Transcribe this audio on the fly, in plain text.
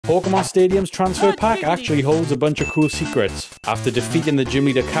Pokémon Stadium's transfer pack actually holds a bunch of cool secrets. After defeating the Gym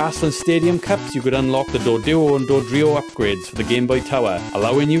Leader Castle and Stadium Cups, you could unlock the Doduo and Dodrio upgrades for the Game Boy Tower,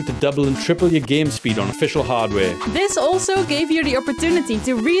 allowing you to double and triple your game speed on official hardware. This also gave you the opportunity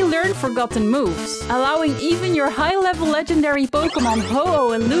to relearn forgotten moves, allowing even your high-level legendary Pokémon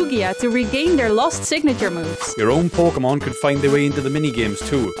Ho-Oh and Lugia to regain their lost signature moves. Your own Pokémon could find their way into the minigames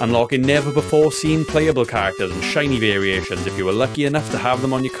too, unlocking never-before-seen playable characters and shiny variations if you were lucky enough to have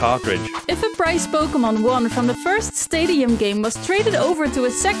them on your cartridge. If a prize Pokémon won from the first Stadium game was traded over to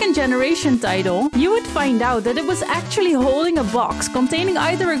a second-generation title, you would find out that it was actually holding a box containing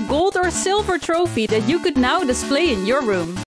either a gold or silver trophy that you could now display in your room.